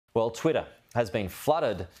Well, Twitter has been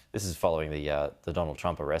flooded. This is following the Donald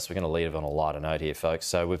Trump arrest. We're going to leave it on a lighter note here, folks.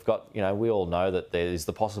 So we've got, we all know that there's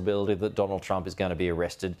the possibility that Donald Trump is going to be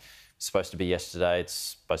arrested. It's supposed to be yesterday. It's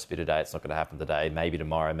supposed to be today. It's not going to happen today. Maybe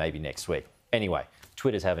tomorrow, maybe next week. Anyway,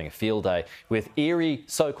 Twitter's having a field day with eerie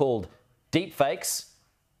so-called deepfakes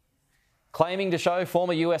claiming to show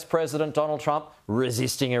former US President Donald Trump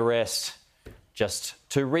resisting arrest. Just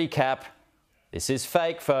to recap, this is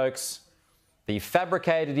fake, folks. The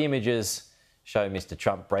fabricated images show Mr.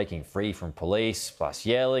 Trump breaking free from police, plus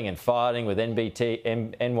yelling and fighting with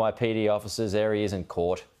NYPD officers. There he is in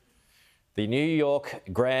court. The New York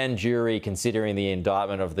grand jury considering the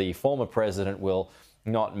indictment of the former president will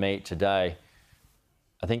not meet today.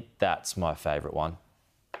 I think that's my favourite one.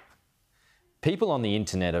 People on the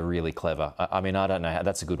internet are really clever. I mean, I don't know how.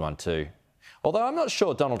 That's a good one too. Although I'm not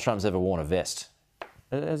sure Donald Trump's ever worn a vest.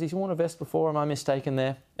 Has he worn a vest before? Am I mistaken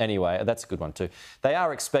there? Anyway, that's a good one too. They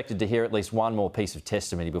are expected to hear at least one more piece of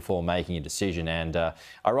testimony before making a decision and are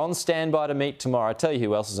on standby to meet tomorrow. I tell you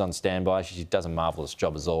who else is on standby. She does a marvellous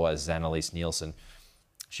job as always, Annalise Nielsen.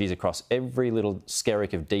 She's across every little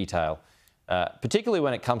skerrick of detail, particularly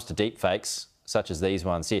when it comes to deepfakes, such as these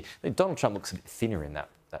ones here. Donald Trump looks a bit thinner in that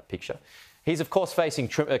picture. He's, of course, facing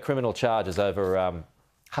criminal charges over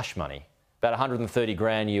hush money. About 130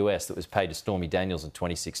 grand US that was paid to Stormy Daniels in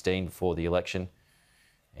 2016 before the election.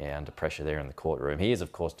 Yeah, under pressure there in the courtroom. He has,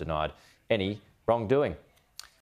 of course, denied any wrongdoing.